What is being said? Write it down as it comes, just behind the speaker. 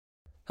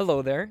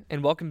Hello there,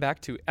 and welcome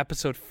back to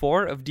episode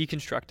 4 of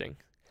Deconstructing.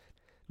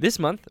 This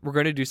month, we're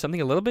going to do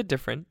something a little bit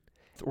different.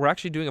 We're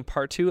actually doing a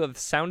part 2 of the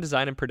sound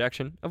design and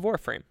production of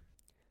Warframe.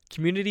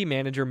 Community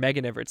manager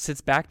Megan Everett sits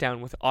back down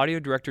with audio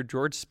director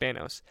George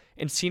Spanos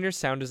and senior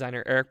sound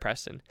designer Eric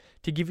Preston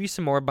to give you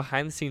some more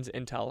behind-the-scenes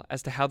intel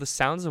as to how the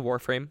sounds of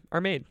Warframe are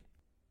made.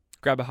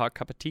 Grab a hot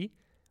cup of tea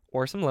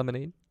or some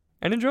lemonade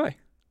and enjoy.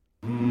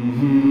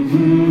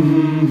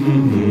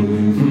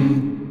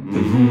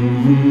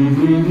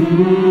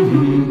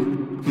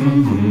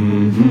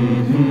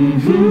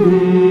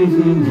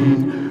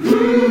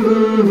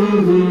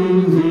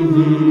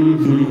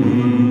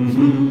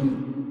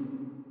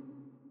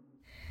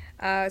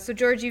 So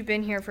George, you've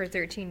been here for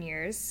 13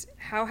 years.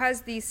 How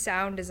has the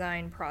sound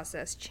design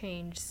process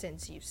changed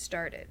since you've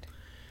started?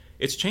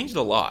 It's changed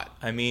a lot.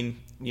 I mean,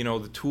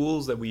 the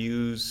tools that we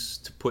use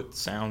to put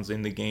sounds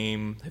in the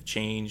game have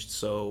changed.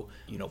 So,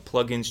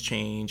 plugins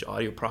change,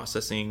 audio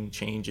processing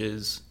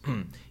changes,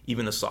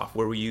 even the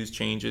software we use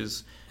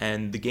changes.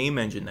 And the game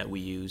engine that we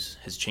use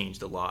has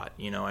changed a lot.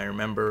 I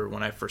remember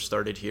when I first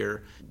started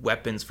here,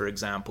 weapons, for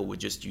example, would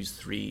just use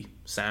 3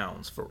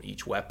 sounds for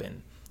each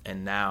weapon.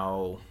 And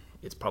now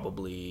it's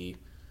probably,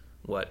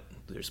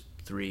 there's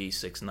 3,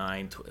 6,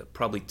 9,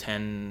 probably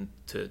 10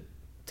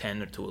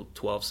 or to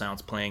 12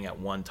 sounds playing at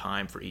one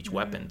time for each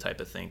weapon type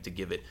of thing to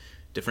give it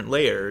different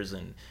layers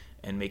and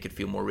make it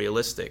feel more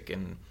realistic.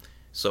 And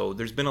so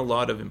there's been a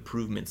lot of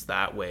improvements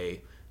that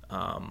way.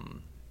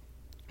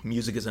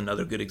 Music is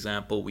another good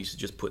example. We used to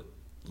just put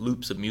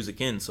loops of music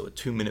in. So a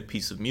 2-minute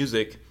piece of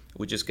music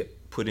would just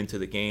get put into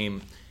the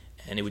game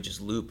and it would just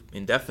loop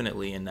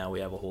indefinitely. And now we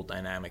have a whole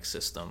dynamic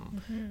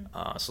system.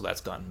 So that's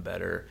gotten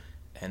better.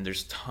 And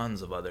there's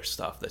tons of other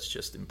stuff that's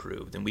just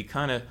improved. And we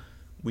kind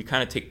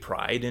of take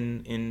pride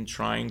in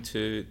trying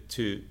to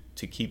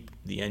keep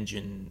the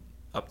engine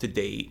up to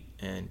date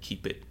and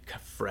keep it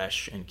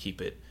fresh and keep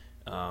it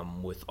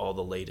with all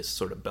the latest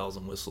sort of bells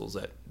and whistles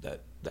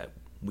that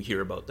we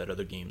hear about that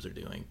other games are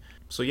doing.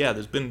 So yeah,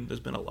 there's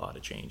been a lot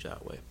of change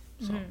that way.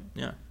 So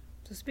yeah.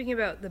 So speaking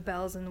about the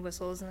bells and the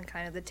whistles and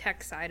kind of the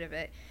tech side of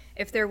it,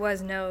 if there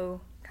was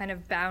no kind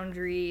of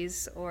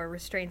boundaries or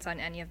restraints on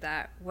any of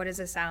that, what is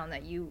a sound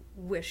that you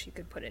wish you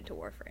could put into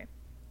Warframe?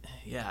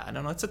 Yeah, I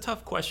don't know. It's a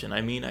tough question.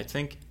 I mean, I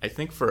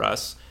think for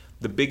us,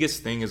 the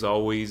biggest thing is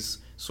always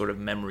sort of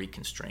memory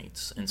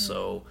constraints. And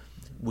so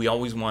we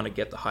always want to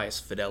get the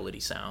highest fidelity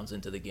sounds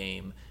into the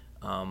game.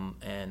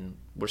 And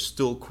we're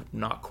still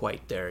not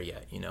quite there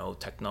yet.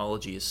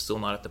 Technology is still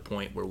not at the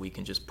point where we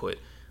can just put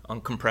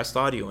uncompressed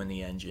audio in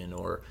the engine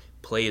or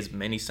play as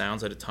many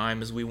sounds at a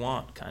time as we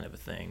want, kind of a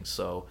thing.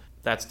 So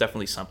that's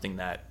definitely something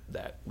that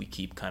we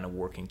keep kind of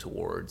working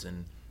towards,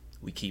 and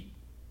we keep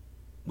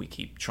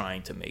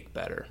trying to make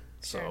better.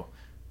 Sure.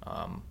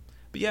 So,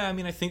 but yeah, I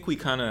mean, I think we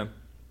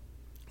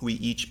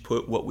each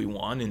put what we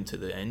want into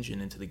the engine,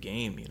 into the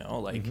game,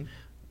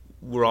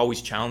 we're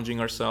always challenging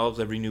ourselves.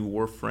 Every new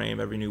Warframe,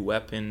 every new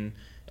weapon,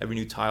 every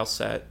new tile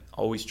set,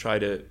 always try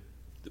to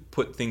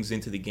put things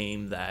into the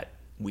game that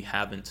we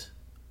haven't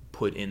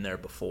put in there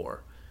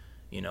before.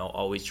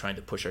 Always trying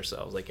to push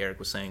ourselves. Like Eric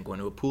was saying, going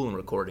to a pool and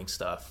recording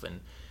stuff.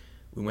 And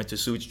we went to a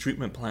sewage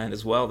treatment plant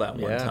as well one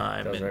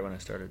time. That was right when I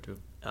started too.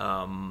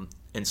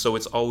 And so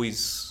it's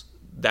always,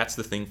 that's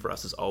the thing for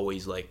us, is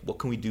always like, what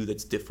can we do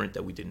that's different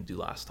that we didn't do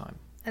last time?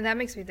 And that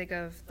makes me think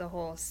of the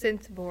whole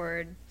synth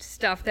board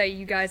stuff that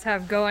you guys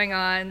have going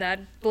on.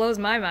 That blows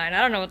my mind. I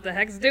don't know what the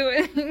heck's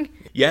doing.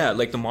 Yeah,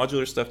 like the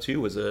modular stuff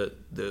too was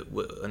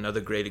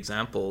another great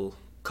example.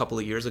 A couple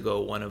of years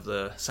ago, one of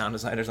the sound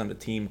designers on the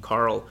team,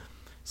 Carl,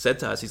 said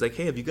to us, he's like,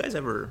 hey, have you guys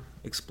ever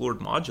explored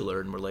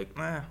modular? And we're like,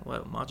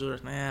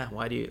 modular?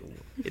 Why do you,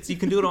 you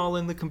can do it all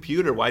in the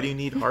computer. Why do you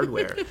need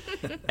hardware?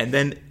 and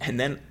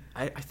then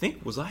I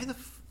think, was I the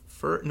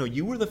first? No,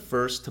 you were the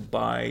first to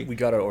buy. We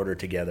got our order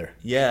together.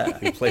 Yeah.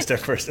 We placed our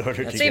first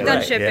order together. Saved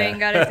on shipping,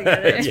 got it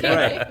together.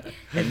 Yeah. Right.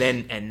 And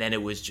then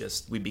it was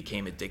just, we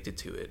became addicted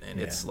to it. And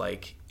it's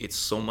like, it's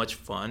so much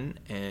fun,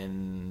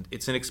 and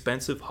it's an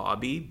expensive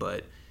hobby,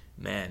 but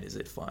man, is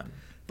it fun.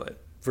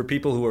 But for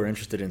people who are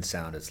interested in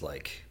sound, it's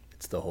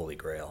the holy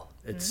grail.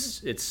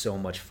 It's so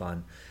much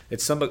fun.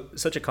 It's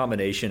such a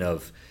combination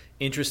of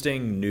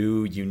interesting,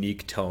 new,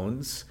 unique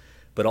tones,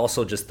 but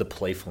also just the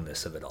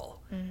playfulness of it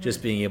all.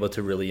 Just being able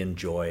to really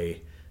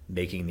enjoy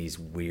making these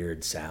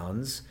weird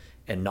sounds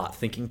and not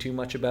thinking too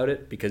much about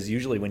it, because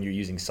usually when you're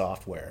using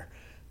software,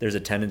 there's a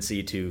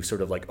tendency to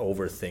sort of like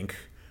overthink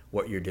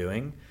what you're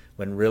doing.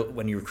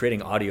 When you're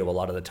creating audio, a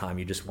lot of the time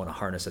you just want to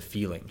harness a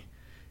feeling.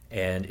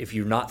 And if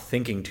you're not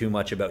thinking too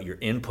much about your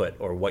input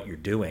or what you're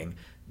doing,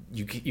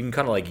 you can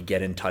kind of like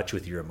get in touch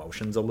with your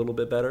emotions a little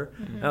bit better.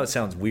 Now it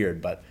sounds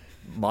weird, but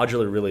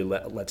modular really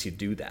lets you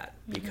do that,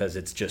 because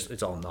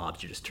it's all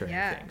knobs. You're just turning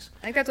things.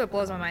 I think that's what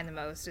blows my mind the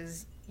most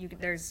is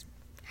there's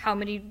how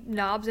many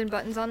knobs and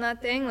buttons on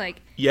that thing,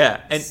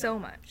 and so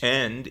much.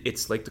 And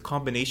it's like the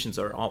combinations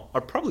are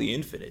probably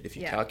infinite if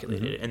you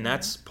calculate it, and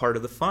that's part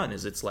of the fun.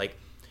 Is it's like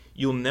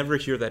you'll never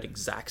hear that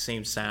exact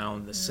same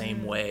sound the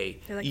same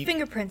way. They're like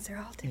fingerprints, they're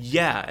all different.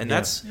 Yeah, and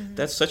that's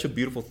such a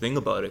beautiful thing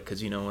about it,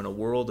 because, you know, in a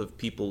world of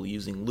people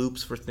using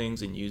loops for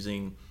things and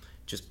using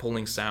just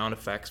pulling sound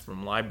effects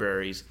from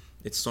libraries,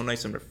 it's so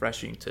nice and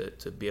refreshing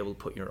to be able to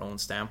put your own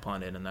stamp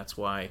on it. And that's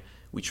why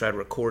we try to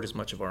record as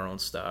much of our own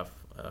stuff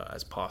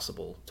as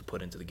possible to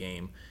put into the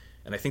game.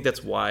 And I think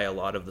that's why a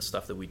lot of the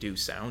stuff that we do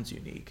sounds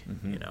unique,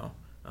 you know,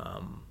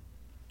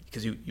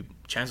 because you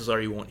chances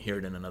are you won't hear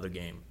it in another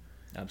game.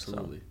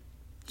 Absolutely. So.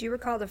 Do you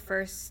recall the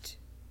first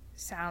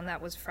sound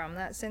that was from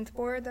that synth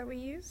board that we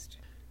used?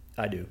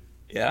 I do.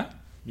 Yeah?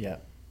 Yeah.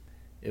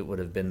 It would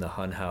have been the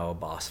Hunhao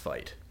boss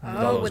fight. Oh, with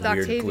all those with weird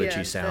Octavia,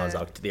 glitchy sounds,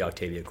 the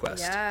Octavia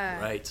quest. Yeah.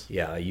 Right.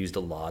 Yeah, I used a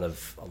lot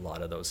of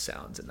those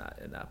sounds in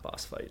that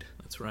boss fight.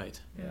 That's right.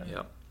 Yeah.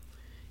 Yep.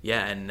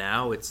 Yeah, and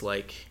now it's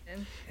like,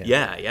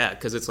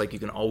 because it's like you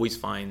can always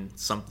find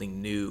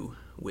something new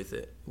with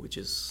it, which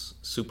is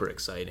super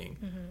exciting.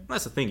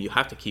 That's the thing, you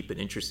have to keep it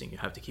interesting, you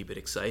have to keep it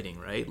exciting,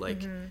 right?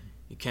 Like,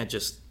 you can't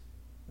just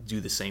do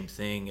the same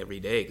thing every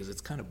day, because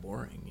it's kind of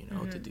boring, you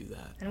know, to do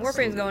that. And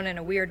Warframe's going in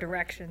a weird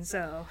direction,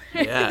 so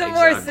Yeah, the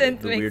more exactly.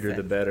 synth The makes weirder, sense.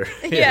 the better.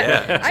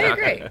 Yeah, I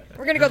exactly. agree.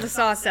 We're gonna go the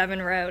Saw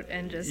 7 route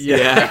and just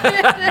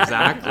Yeah,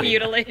 exactly.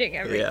 mutilating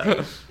everything.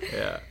 Yeah,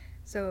 yeah.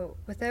 So,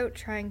 without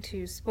trying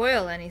to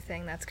spoil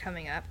anything that's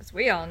coming up, because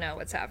we all know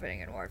what's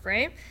happening in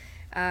Warframe,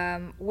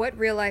 what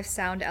real-life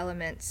sound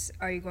elements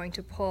are you going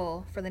to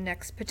pull for the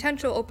next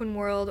potential open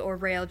world or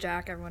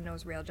Railjack? Everyone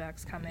knows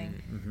Railjack's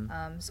coming.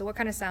 So, what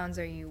kind of sounds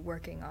are you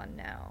working on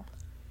now?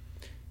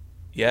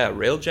 Yeah,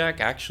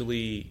 Railjack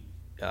actually,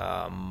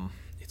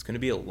 it's going to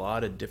be a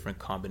lot of different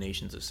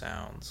combinations of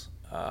sounds.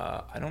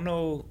 I don't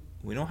know,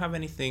 we don't have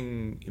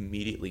anything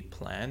immediately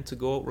planned to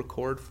go out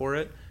record for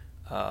it.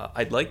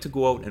 I'd like to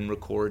go out and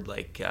record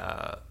like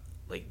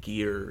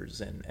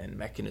gears and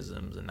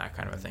mechanisms and that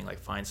kind of a thing, like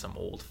find some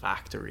old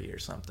factory or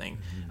something.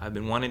 I've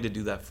been wanting to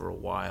do that for a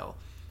while,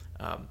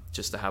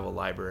 just to have a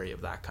library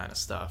of that kind of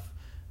stuff.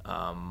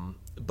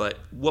 But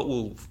what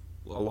we'll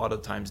a lot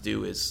of times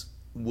do is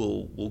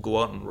we'll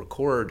go out and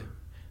record,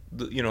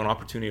 an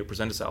opportunity to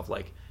present itself.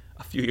 Like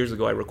a few years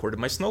ago, I recorded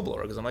my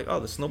snowblower because I'm like, oh,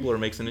 the snowblower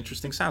makes an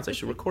interesting sounds. I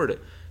should record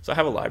it. So I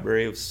have a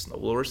library of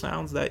snowblower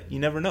sounds that you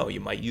never know. You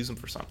might use them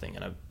for something,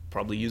 and I've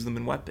probably used them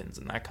in weapons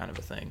and that kind of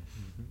a thing.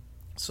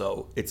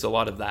 So it's a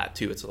lot of that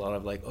too. It's a lot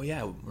of like, oh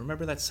yeah,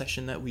 remember that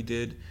session that we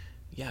did?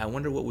 Yeah, I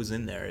wonder what was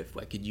in there, if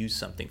I could use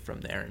something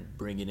from there and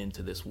bring it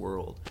into this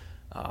world.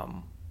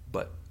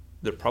 But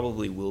there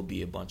probably will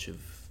be a bunch of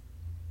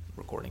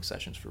recording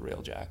sessions for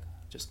Railjack.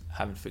 Just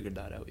haven't figured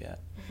that out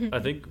yet. I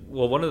think,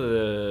 well, one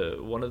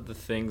of the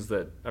things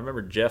that I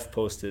remember Jeff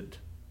posted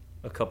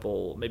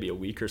maybe a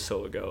week or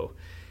so ago,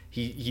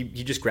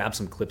 he just grabbed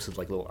some clips of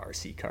like little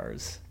RC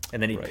cars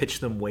and then he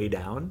pitched them way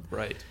down.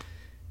 Right.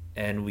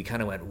 And we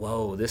kind of went,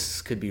 whoa,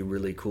 this could be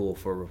really cool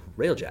for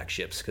Railjack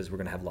ships because we're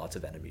going to have lots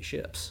of enemy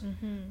ships.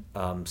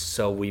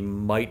 So we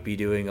might be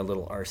doing a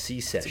little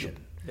RC session.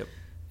 Yep.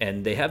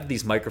 And they have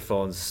these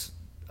microphones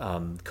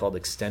called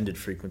extended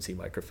frequency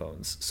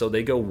microphones. So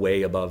they go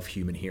way above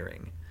human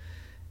hearing.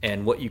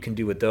 And what you can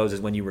do with those is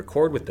when you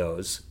record with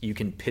those, you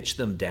can pitch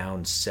them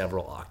down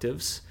several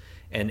octaves.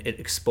 And it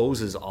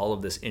exposes all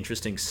of this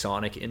interesting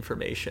sonic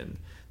information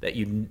that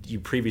you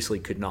previously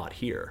could not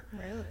hear.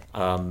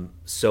 Really?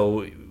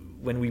 So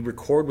when we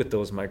record with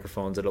those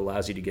microphones, it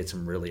allows you to get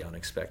some really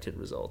unexpected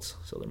results.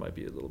 So there might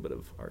be a little bit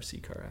of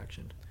RC car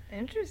action.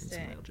 Interesting.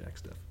 And some Railjack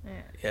stuff.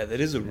 Yeah, that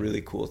is a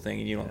really cool thing,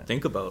 and you don't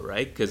think about,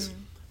 right? Because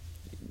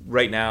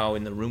right now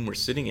in the room we're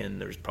sitting in,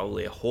 there's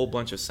probably a whole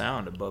bunch of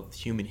sound above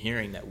human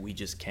hearing that we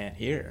just can't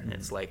hear. And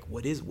it's like,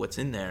 what's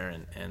in there?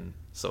 And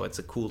so it's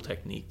a cool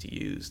technique to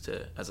use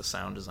as a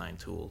sound design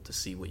tool to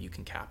see what you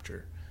can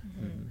capture.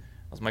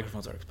 Those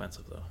microphones are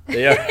expensive though.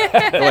 They are.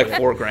 They're like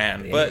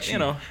 $4,000, but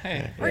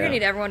hey. We're gonna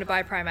need everyone to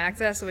buy Prime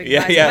Access so we can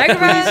Yeah, buy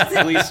some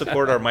microphones. please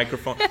support our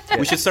microphone.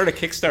 We should start a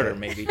Kickstarter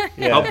maybe.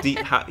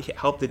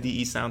 Help the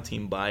DE sound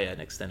team buy an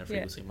extended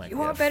frequency microphone. You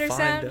want better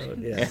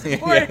sound? Yeah.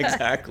 Yeah,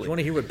 exactly. You want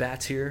to hear what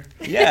bats hear?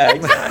 Yeah,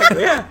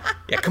 exactly.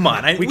 Yeah, come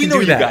on. We can know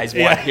do you that. guys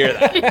want to hear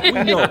that. We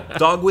know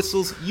dog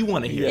whistles. You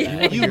want to hear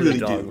that. You hear the really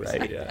dog do, whistle,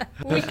 right? Yeah.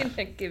 We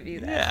can give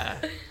you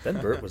that. Yeah.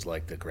 Ben Burt was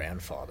like the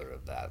grandfather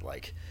of that.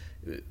 Like,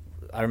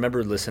 I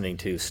remember listening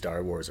to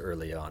Star Wars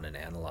early on and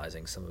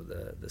analyzing some of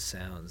the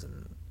sounds,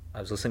 and I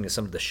was listening to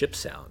some of the ship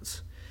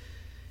sounds.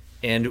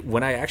 And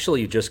when I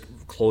actually just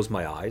closed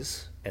my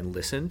eyes and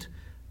listened,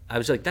 I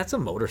was like, that's a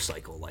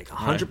motorcycle. Like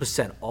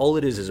 100%. All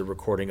it is a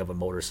recording of a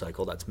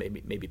motorcycle that's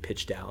maybe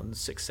pitched down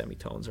 6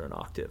 semitones or an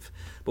octave.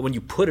 But when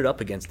you put it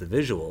up against the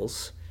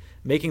visuals,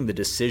 making the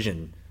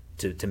decision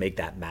to make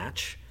that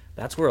match,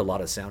 that's where a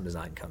lot of sound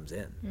design comes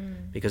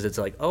in. Because it's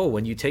like, oh,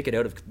 when you take it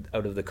out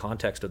of the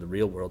context of the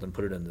real world and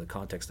put it into the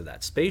context of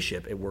that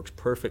spaceship, it works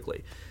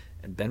perfectly.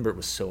 And Ben Burt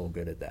was so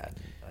good at that.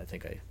 I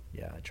think I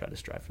try to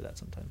strive for that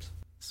sometimes.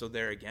 So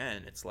there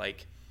again, it's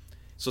like,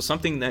 so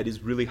something that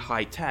is really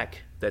high tech,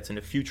 that's in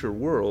a future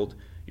world,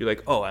 you're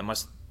like, oh, I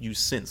must use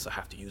synths. I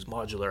have to use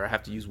modular. I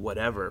have to use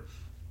whatever.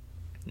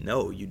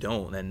 no, you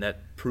don't. And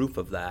that proof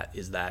of that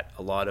is that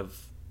a lot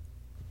of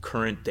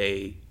current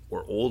day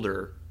or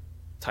older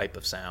type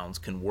of sounds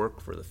can work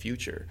for the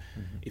future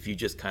if you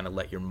just kind of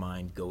let your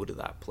mind go to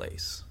that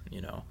place,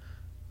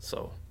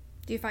 So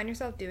Do you find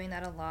yourself doing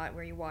that a lot,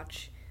 where you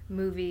watch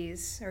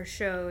movies or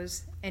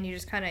shows and you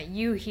just kind of,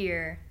 you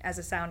hear, as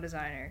a sound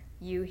designer,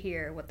 you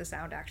hear what the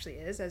sound actually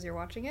is as you're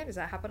watching it? Does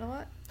that happen a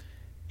lot?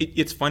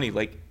 it's funny,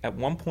 like at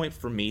one point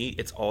for me,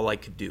 it's all I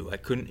could do. I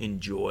couldn't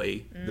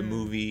enjoy the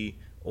movie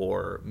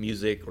or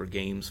music or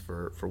games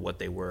for what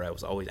they were. I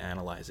was always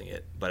analyzing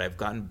it, but I've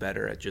gotten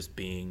better at just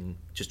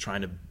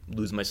trying to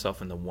lose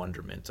myself in the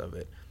wonderment of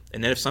it.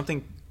 And then if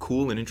something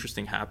cool and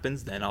interesting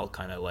happens, then I'll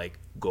kind of like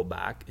go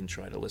back and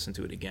try to listen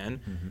to it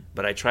again.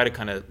 But I try to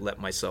kind of let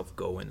myself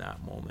go in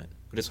that moment.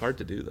 But it's hard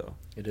to do, though.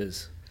 It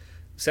is.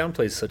 Sound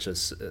plays such a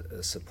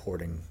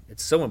supporting.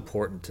 It's so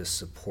important to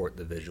support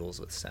the visuals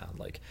with sound.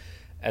 Like,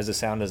 as a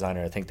sound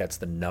designer, I think that's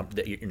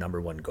your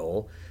number one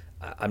goal.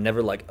 I'm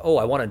never like, oh,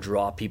 I want to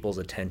draw people's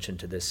attention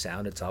to this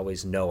sound. It's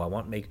always, no, I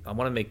want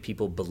to make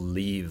people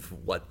believe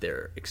what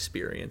they're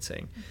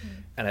experiencing.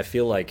 And I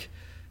feel like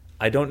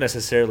I don't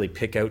necessarily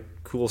pick out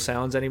cool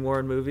sounds anymore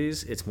in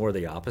movies. It's more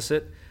the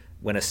opposite.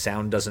 When a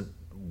sound doesn't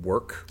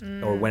work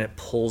or when it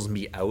pulls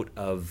me out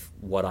of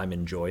what I'm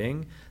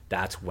enjoying,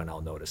 that's when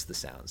I'll notice the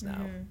sounds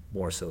now,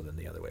 more so than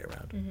the other way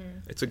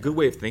around. It's a good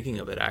way of thinking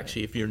of it,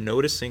 actually. If you're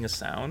noticing a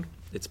sound,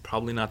 it's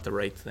probably not the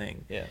right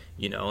thing. Yeah.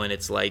 And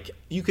it's like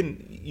you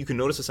can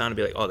notice a sound and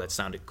be like, oh, that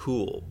sounded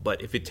cool.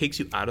 But if it takes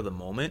you out of the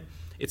moment,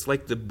 it's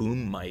like the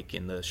boom mic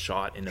in the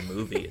shot in a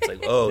movie. It's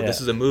like, oh, Yeah.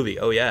 this is a movie.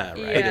 Oh yeah, right.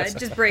 Yeah, it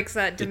just breaks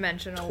that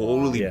dimensional wall.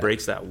 Totally Yeah.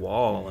 breaks that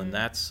wall,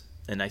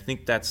 and I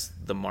think that's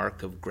the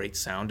mark of great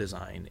sound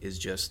design, is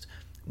just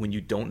when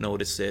you don't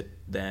notice it,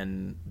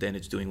 then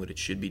it's doing what it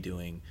should be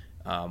doing,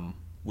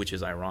 which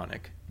is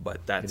ironic.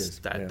 But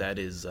that's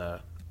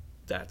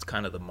that's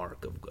kind of the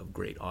mark of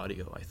great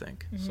audio, I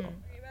think. So.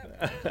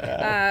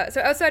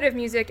 So outside of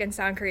music and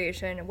sound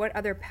creation, what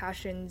other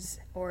passions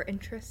or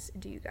interests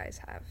do you guys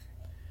have?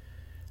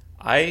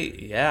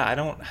 I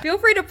don't. Feel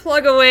free to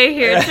plug away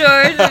here,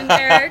 George and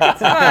Eric. It's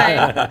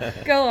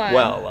fine. Go on.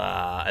 Well,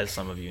 as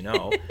some of you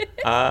know,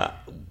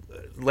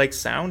 like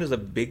sound is a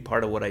big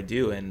part of what I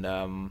do,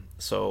 and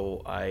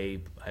so I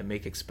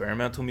make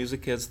experimental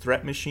music as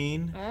Threat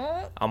Machine.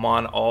 Oh. I'm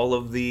on all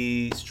of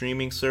the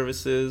streaming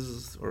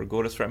services, or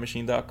go to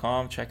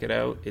threatmachine.com, check it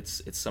out.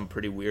 It's some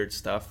pretty weird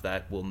stuff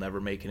that will never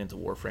make it into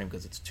Warframe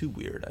because it's too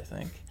weird, I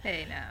think.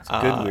 Hey, now.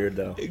 Good weird,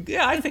 though.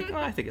 Yeah, I think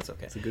it's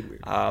okay. It's a good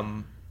weird.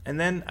 And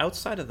then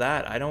outside of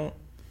that, I don't.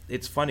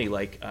 It's funny,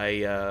 like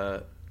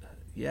I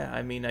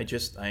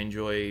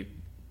enjoy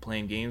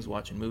playing games,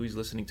 watching movies,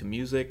 listening to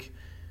music.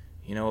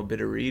 A bit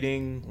of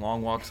reading,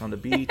 long walks on the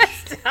beach.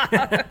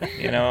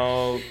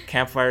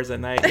 Campfires at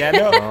night. Yeah,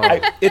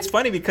 no. It's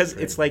funny because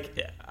it's like,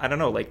 I don't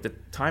know, like the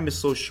time is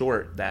so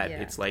short that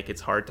it's like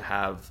it's hard to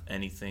have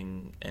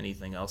anything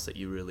else that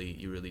you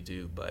really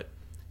do. But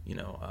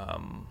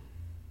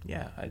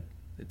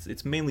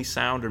it's mainly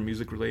sound or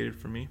music related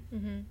for me.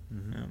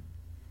 Yeah.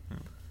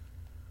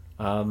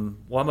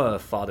 Well, I'm a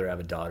father. I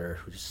have a daughter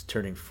who's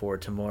turning 4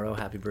 tomorrow.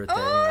 Happy birthday,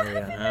 Oh,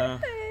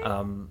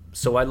 Ariana.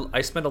 So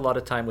I spend a lot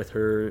of time with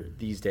her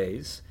these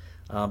days.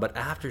 But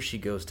after she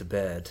goes to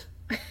bed,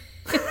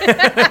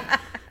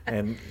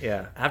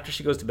 after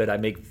she goes to bed, I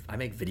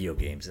make video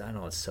games. I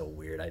know it's so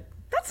weird. I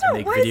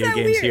make why is video that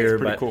games weird? here,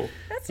 It's pretty but cool.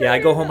 That's I really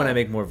go home cool. and I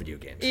make more video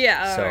games.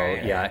 Yeah, So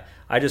alright.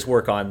 I just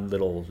work on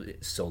little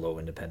solo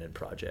independent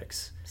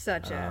projects.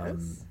 Such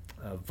as?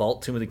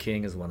 Vault Tomb of the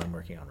King is the one I'm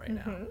working on right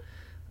now. Mm-hmm.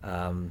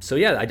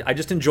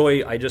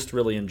 I just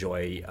really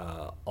enjoy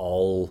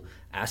all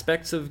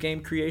aspects of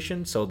game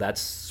creation. So that's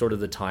sort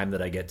of the time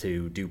that I get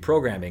to do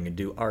programming and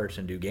do art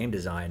and do game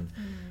design.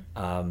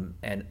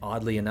 And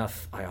oddly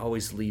enough, I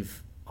always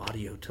leave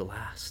audio to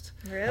last.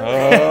 Really?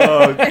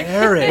 Oh,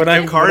 Eric. When I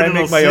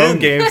make my own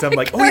games, I'm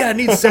like, oh yeah, it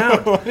needs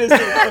sound. What is it?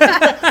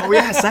 Oh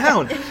yeah,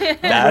 sound.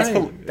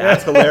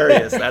 That's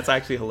hilarious. That's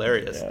actually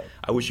hilarious. Yeah.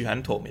 I wish you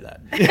hadn't told me that.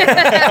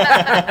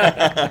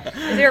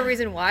 Is there a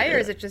reason why, or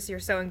is it just you're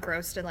so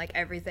engrossed in like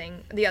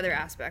everything, the other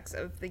aspects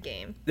of the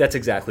game? That's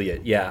exactly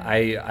it. Yeah,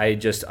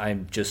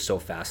 I'm just so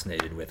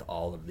fascinated with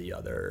all of the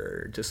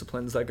other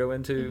disciplines that go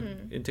into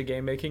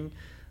game making.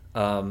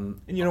 And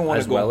you don't want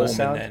as to go well as home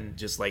sound. and then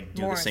just like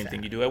do More the same sound.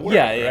 thing you do at work.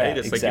 Yeah, right? yeah,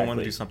 It's like you want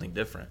exactly. to do something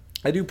different.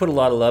 I do put a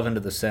lot of love into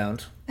the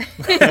sound.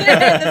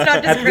 That's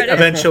not discredit.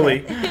 Eventually.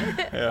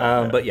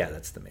 But yeah,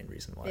 that's the main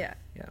reason why. Yeah.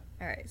 Yeah.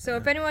 All right. So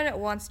if anyone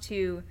wants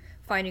to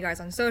find you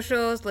guys on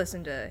socials,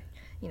 listen to,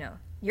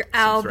 your Threat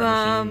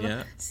album, Machine,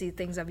 yeah. see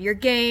things of your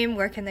game,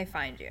 where can they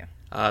find you?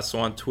 So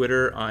on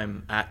Twitter,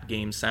 I'm at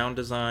Game Sound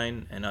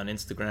Design, and on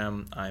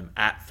Instagram, I'm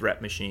at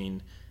Threat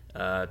Machine.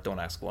 Don't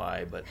ask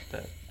why, but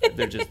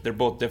they're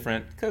both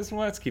different because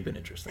let's keep it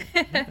interesting.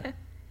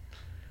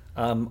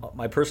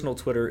 My personal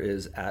Twitter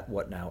is at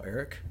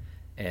WhatNowEric,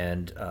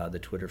 and the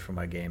Twitter for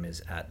my game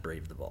is at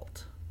Brave the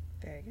Vault.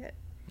 Very good.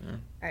 Yeah. All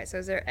right. So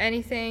is there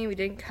anything we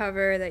didn't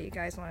cover that you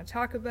guys want to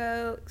talk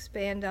about,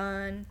 expand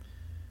on?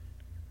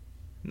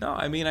 No,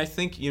 I mean, I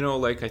think,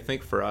 I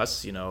think for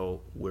us,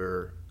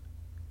 we're,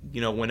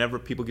 whenever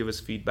people give us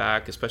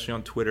feedback, especially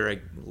on Twitter,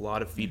 a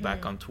lot of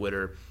feedback on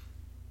Twitter.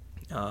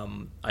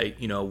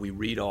 We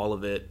read all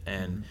of it,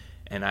 and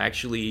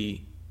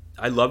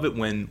I love it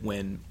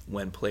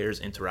when players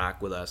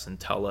interact with us and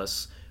tell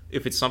us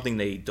if it's something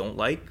they don't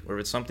like or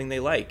if it's something they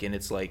like. And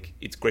it's like,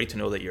 it's great to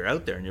know that you're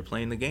out there and you're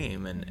playing the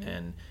game,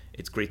 and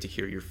it's great to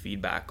hear your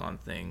feedback on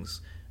things.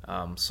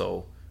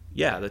 So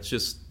yeah, let's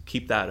just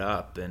keep that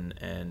up. And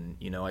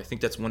I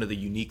think that's one of the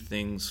unique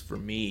things for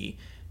me.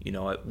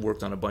 I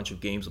worked on a bunch of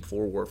games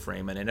before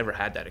Warframe, and I never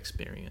had that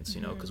experience,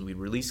 because we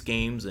released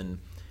games and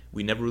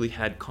we never really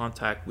had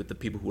contact with the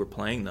people who were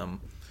playing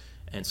them.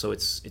 And so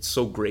it's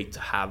so great to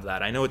have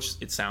that. I know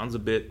it sounds a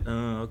bit,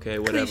 okay,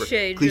 whatever.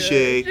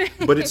 Cliche,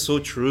 but it's so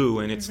true.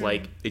 And it's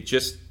like, it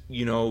just,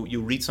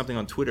 you read something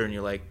on Twitter and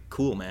you're like,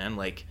 cool, man.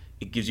 Like,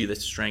 it gives you the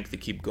strength to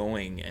keep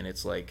going. And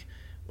it's like,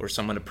 or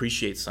someone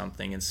appreciates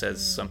something and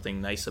says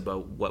something nice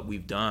about what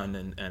we've done,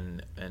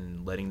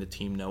 and letting the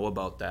team know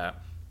about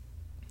that.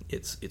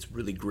 It's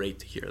really great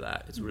to hear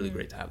that. It's really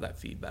great to have that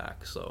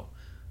feedback. So,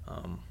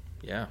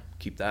 yeah,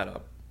 keep that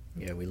up.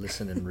 Yeah, we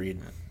listen and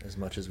read as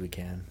much as we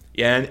can.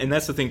 Yeah, and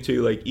that's the thing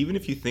too. Like, even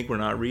if you think we're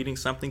not reading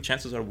something,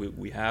 chances are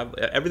we have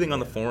everything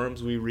on the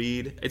forums. We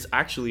read. It's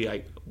actually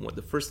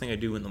the first thing I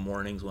do in the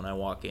mornings when I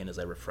walk in is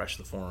I refresh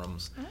the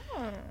forums,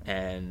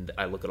 and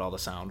I look at all the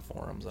sound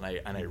forums, and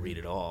I read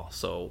it all.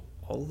 So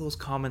all of those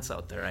comments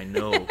out there, I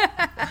know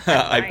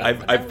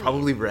I've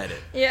probably read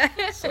it.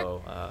 Yeah.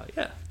 So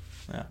yeah.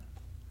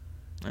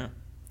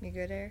 You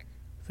good, Eric?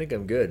 I think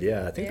I'm good.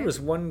 Yeah, I think there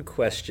was one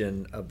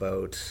question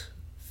about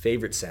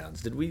favorite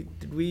sounds. Did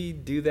we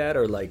do that,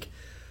 or like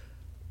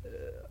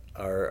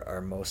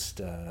our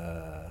most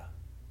our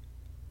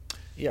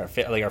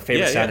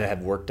favorite sound that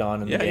had worked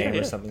on in the game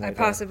or something like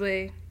that? I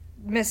possibly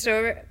missed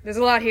over it. There's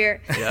a lot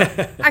here.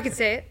 Yeah. I could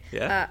say it.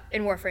 Yeah.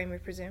 In Warframe, we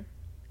presume.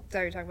 Is that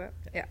what you're talking about?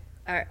 Yeah.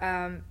 All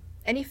right.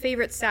 Any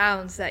favorite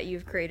sounds that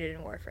you've created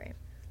in Warframe?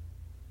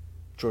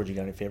 George, you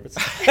got any favorites?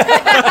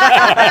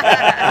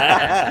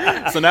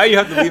 So now you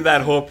have to leave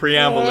that whole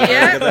preamble in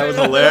there, because that was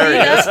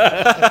hilarious.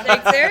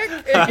 Thanks, Eric.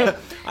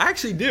 I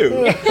actually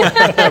do.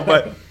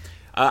 But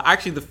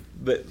actually,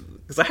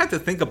 because I had to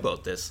think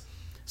about this.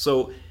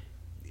 So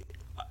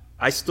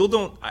I still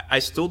don't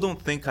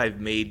think I've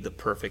made the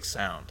perfect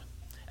sound,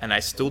 and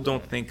I still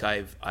don't think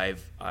I've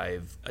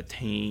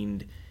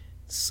attained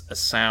a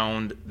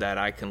sound that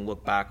I can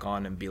look back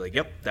on and be like,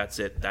 yep, that's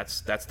it. That's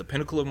the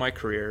pinnacle of my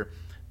career.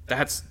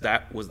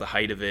 That was the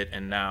height of it,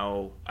 and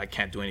now I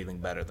can't do anything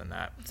better than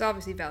that. It's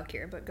obviously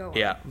Valkyr, but go on.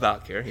 Yeah,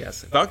 Valkyr,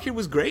 yes. Valkyr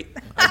was great.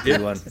 I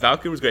did one.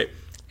 Valkyr was great.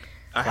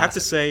 I have to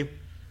say,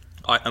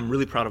 I'm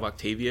really proud of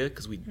Octavia,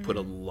 because we put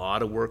a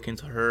lot of work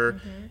into her,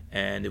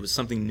 and it was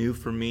something new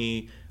for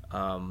me,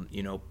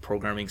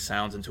 programming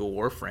sounds into a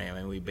Warframe,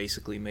 and we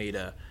basically made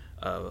a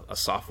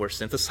software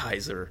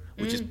synthesizer,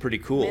 which is pretty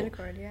cool.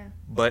 Manicord, yeah.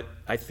 But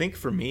I think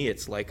for me,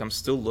 it's like I'm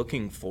still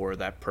looking for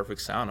that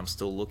perfect sound. I'm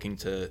still looking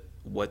to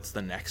what's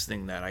the next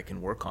thing that I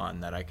can work on,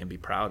 that I can be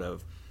proud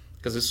of.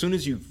 Because as soon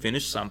as you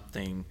finish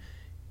something,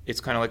 it's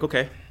kind of like,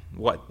 okay,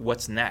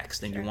 what's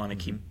next? And you want to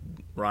keep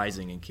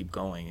rising and keep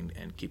going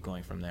and keep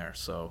going from there.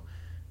 So,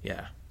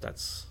 yeah,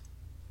 that's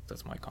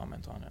my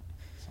comment on it.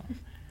 So.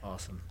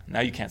 Awesome. Now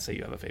you can't say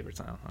you have a favorite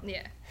sound. Huh?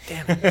 Yeah.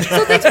 Damn it.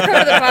 So thanks for coming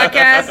to the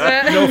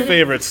podcast. No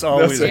favorites,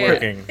 always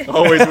working.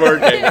 Always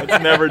working.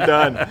 It's never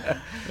done.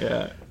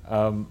 Yeah.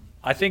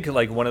 I think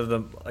one of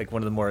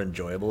the more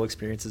enjoyable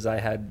experiences I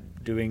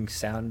had doing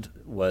sound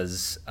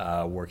was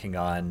working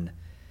on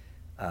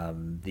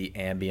the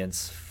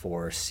ambience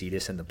for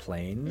Cetus and the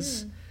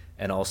Plains,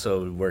 and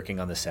also working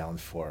on the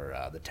sound for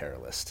the Terror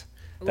List.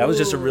 That was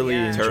just a really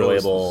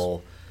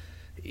enjoyable,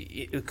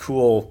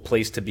 cool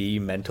place to be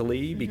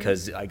mentally,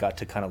 because I got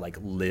to kind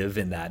of live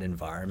in that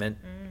environment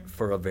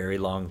for a very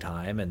long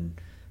time and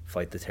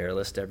fight the Terror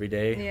List every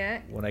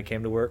day when I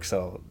came to work.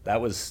 So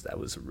that was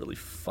a really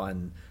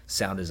fun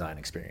sound design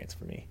experience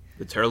for me.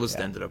 The Terror List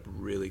ended up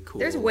really cool.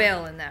 There's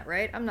whale in that,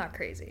 right? I'm not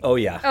crazy. Oh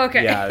yeah.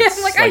 Okay. Yeah,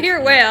 I'm like, I hear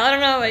whale. I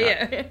don't know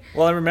about you.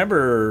 Well, I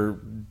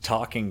remember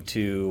talking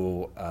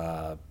to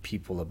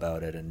people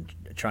about it and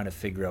trying to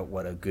figure out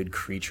what a good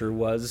creature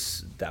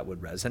was that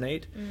would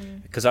resonate,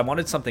 because I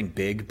wanted something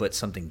big but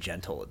something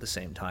gentle at the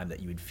same time that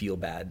you would feel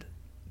bad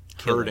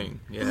hurting.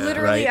 Yeah.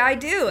 Literally, right? I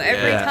do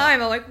every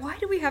time. I'm like, why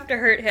do we have to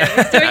hurt him?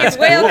 He's doing his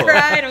whale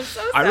cry, and I'm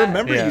so sad. I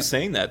remember you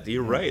saying that.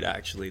 You're right,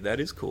 actually. That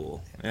is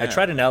cool. Yeah. I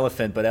tried an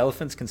elephant, but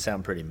elephants can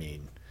sound pretty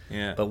mean.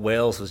 Yeah. But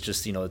whales was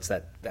just, it's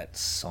that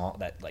song,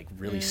 that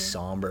really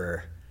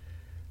somber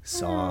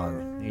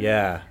song.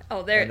 Yeah.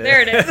 Oh, there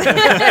it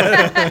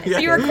is. So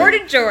you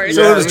recorded George.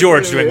 So it was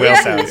George doing whale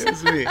sounds.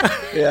 It's me.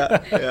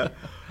 Yeah.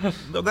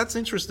 No, that's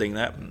interesting.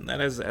 That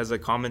as a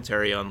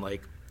commentary on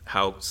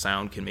how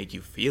sound can make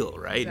you feel,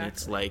 right? Exactly. And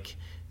it's like,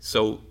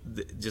 so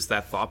just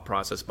that thought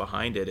process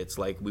behind it, it's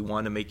like we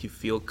want to make you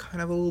feel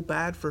kind of a little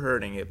bad for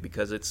hurting it,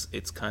 because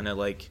it's kind of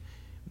like,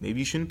 maybe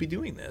you shouldn't be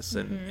doing this.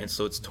 And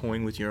so it's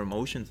toying with your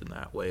emotions in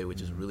that way,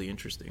 which is really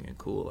interesting and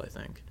cool, I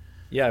think.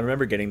 Yeah, I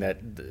remember getting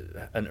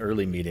an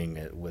early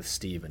meeting with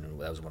Steve, and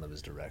that was one of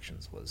his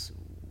directions, was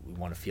we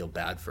want to feel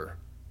bad for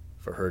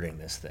hurting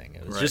this thing.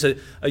 It was just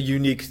a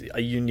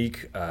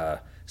unique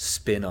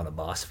spin on a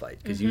boss fight,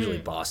 because usually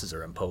bosses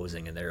are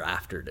imposing and they're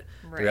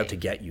they're out to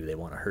get you, they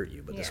want to hurt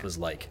you, but this was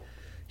like,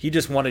 he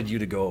just wanted you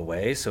to go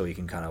away so he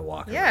can kind of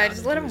walk around. Yeah,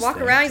 just let him walk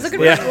thing. around. He's looking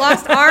for his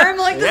lost arm.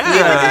 Like,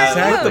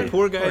 The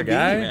poor guy.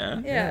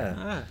 Yeah.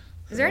 Yeah.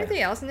 Is there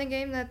anything else in the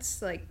game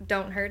that's like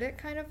don't hurt it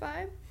kind of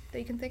vibe that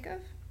you can think of?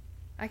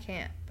 I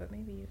can't, but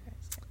maybe you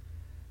guys can.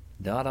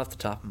 Not off the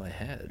top of my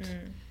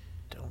head.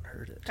 Don't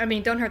hurt it. I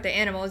mean, don't hurt the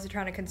animals. You're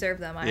trying to conserve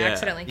them. I Yeah.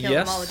 accidentally kill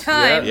them all the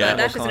time, but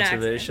that's just an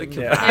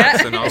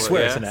accident. And all I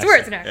swear that, it's an I swear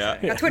it's accident. an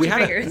accident. Yeah. Got twitchy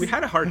fingers. We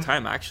had a hard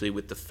time actually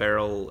with the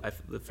feral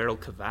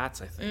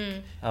cavats, I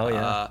think. Oh,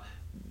 yeah.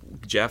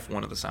 Jeff,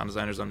 one of the sound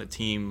designers on the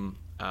team,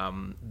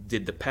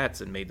 did the pets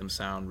and made them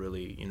sound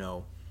really,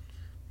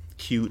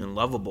 cute and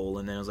lovable.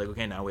 And then I was like,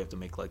 okay, now we have to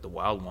make like the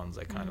wild ones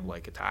that kind of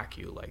like attack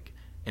you, like.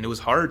 And it was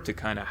hard to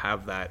kind of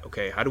have that.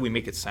 Okay, how do we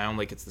make it sound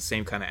like it's the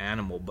same kind of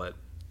animal, but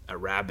a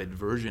rabid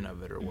version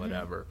of it or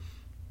whatever?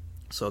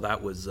 So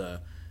that was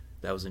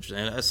interesting.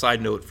 And a side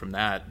note from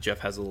that, Jeff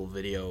has a little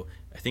video.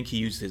 I think he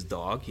used his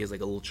dog. He has like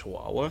a little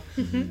chihuahua.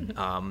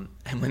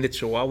 And when the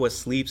chihuahua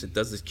sleeps, it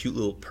does this cute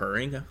little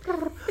purring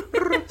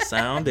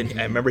sound. And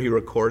I remember he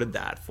recorded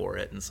that for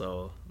it. And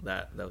so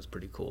that was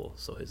pretty cool.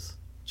 So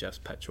Jeff's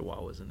pet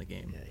chihuahuas in the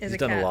game. Yeah, he's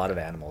done a lot of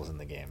animals in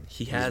the game.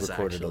 He's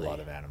recorded actually a lot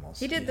of animals.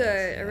 He did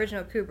the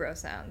original Kubro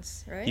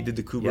sounds, right? He did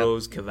the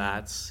Kubros,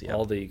 Cavats.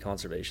 All the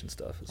conservation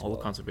stuff as well. All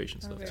the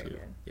conservation stuff very too.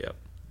 good. Yep.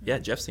 Yeah,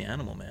 Jeff's the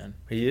animal man.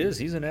 He is.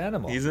 He's an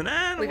animal. He's an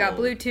animal. We got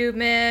Blue Tube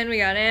Man. We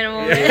got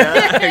Animal Man.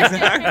 Yeah,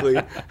 exactly.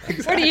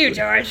 What are you,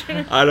 George?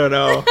 I don't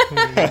know.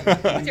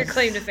 What's your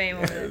claim to fame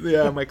over there?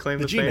 Yeah, my claim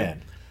to fame.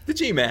 G-Man. The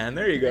G-Man.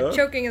 There you go.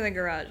 Choking in the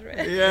garage,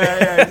 right?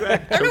 Yeah,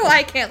 exactly. I don't know why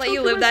I can't let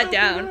you live that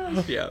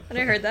down. Yeah.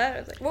 When I heard that, I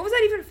was like, what was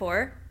that even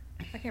for?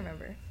 I can't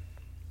remember.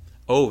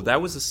 Oh,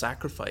 that was a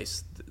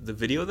sacrifice. The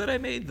video that I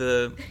made,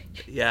 the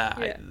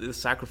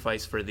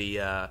sacrifice for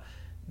the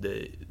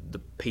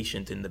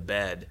patient in the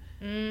bed.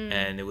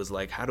 And it was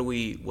like,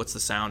 what's the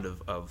sound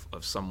of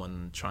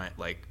someone trying,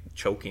 like,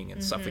 choking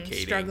and suffocating,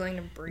 struggling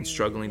to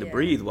breathe.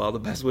 breathe. Well, the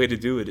best way to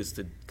do it is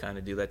to kind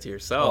of do that to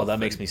yourself. Oh, that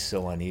makes me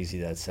so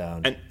uneasy, that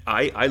sound. And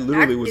I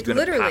literally was going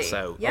to pass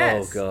out.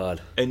 Yes. Oh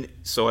God. And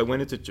so I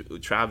went into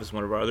Travis,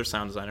 one of our other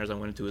sound designers. I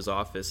went into his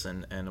office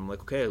and I'm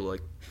like, okay,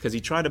 like, because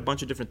he tried a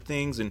bunch of different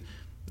things, and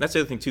that's the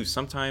other thing too.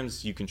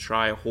 Sometimes you can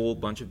try a whole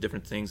bunch of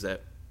different things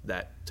that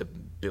to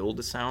build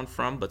a sound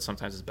from, but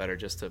sometimes it's better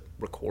just to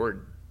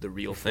record the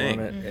real thing.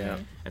 Yeah.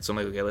 And so I'm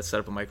like, okay, let's set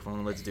up a microphone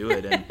and let's do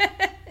it.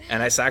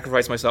 And I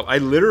sacrificed myself. I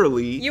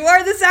literally. You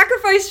are the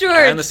sacrifice, George.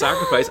 I am the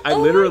sacrifice. I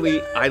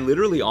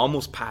literally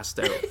almost passed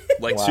out.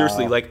 Like,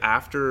 seriously, like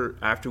after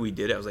we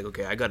did it, I was like,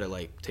 okay, I gotta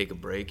like take a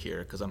break here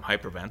because I'm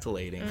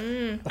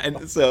hyperventilating.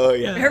 And so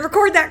I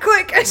record that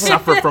quick. I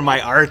suffer from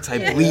my art.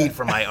 I bleed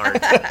from my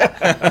art.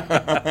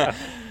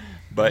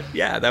 But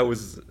yeah,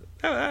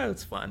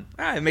 that's fun.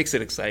 It makes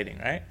it exciting,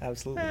 right?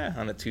 Absolutely.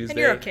 On a Tuesday. And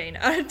you're okay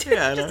now.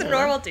 Just a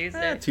normal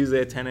Tuesday.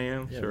 Tuesday at 10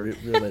 a.m. Yeah, Sure.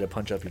 real way to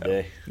punch up your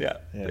day. Yeah.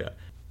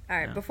 All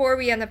right, before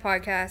we end the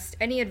podcast,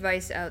 any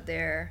advice out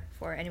there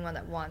for anyone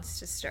that wants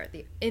to start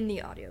in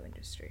the audio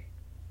industry?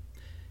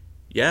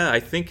 Yeah, I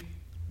think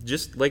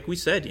just like we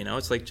said,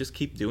 it's like just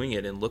keep doing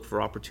it and look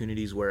for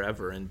opportunities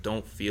wherever, and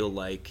don't feel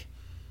like,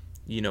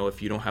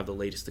 if you don't have the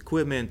latest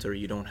equipment or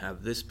you don't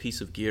have this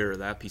piece of gear or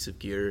that piece of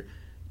gear,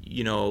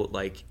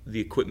 like the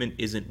equipment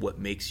isn't what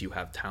makes you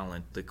have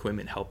talent. The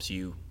equipment helps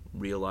you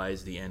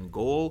realize the end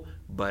goal,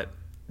 but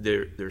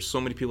there's so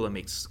many people that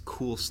make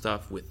cool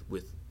stuff with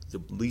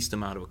the least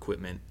amount of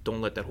equipment.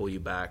 Don't let that hold you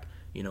back.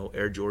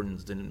 Air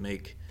Jordans didn't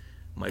make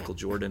Michael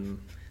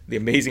Jordan the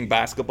amazing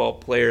basketball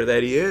player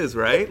that he is,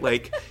 right?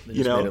 Like, They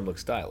just made him look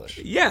stylish.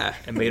 Yeah,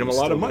 and made him a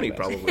lot of money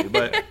probably.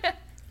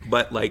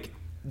 But like,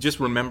 just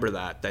remember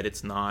that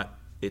it's not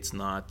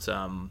about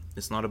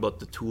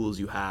the tools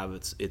you have.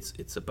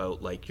 It's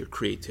about like your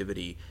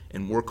creativity,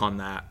 and work on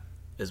that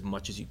as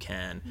much as you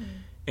can.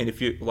 And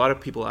a lot of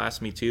people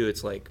ask me too,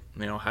 it's like,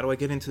 how do I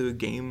get into a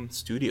game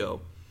studio?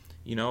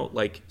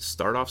 Like,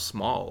 start off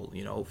small,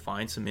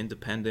 find some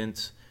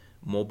independent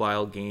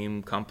mobile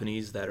game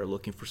companies that are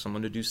looking for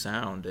someone to do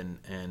sound,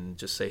 and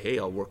just say, hey,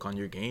 I'll work on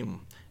your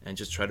game, and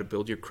just try to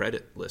build your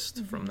credit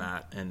list from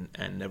that,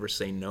 and never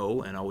say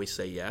no, and always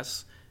say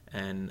yes,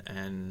 and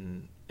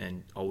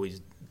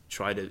always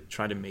try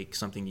to make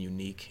something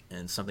unique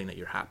and something that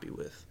you're happy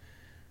with,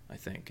 I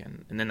think.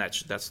 And then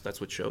that's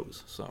what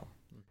shows. So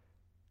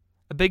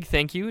a big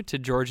thank you to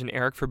George and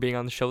Eric for being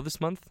on the show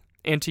this month,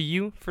 and to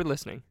you for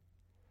listening.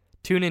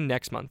 Tune in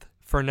next month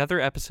for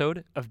another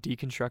episode of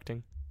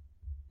Deconstructing.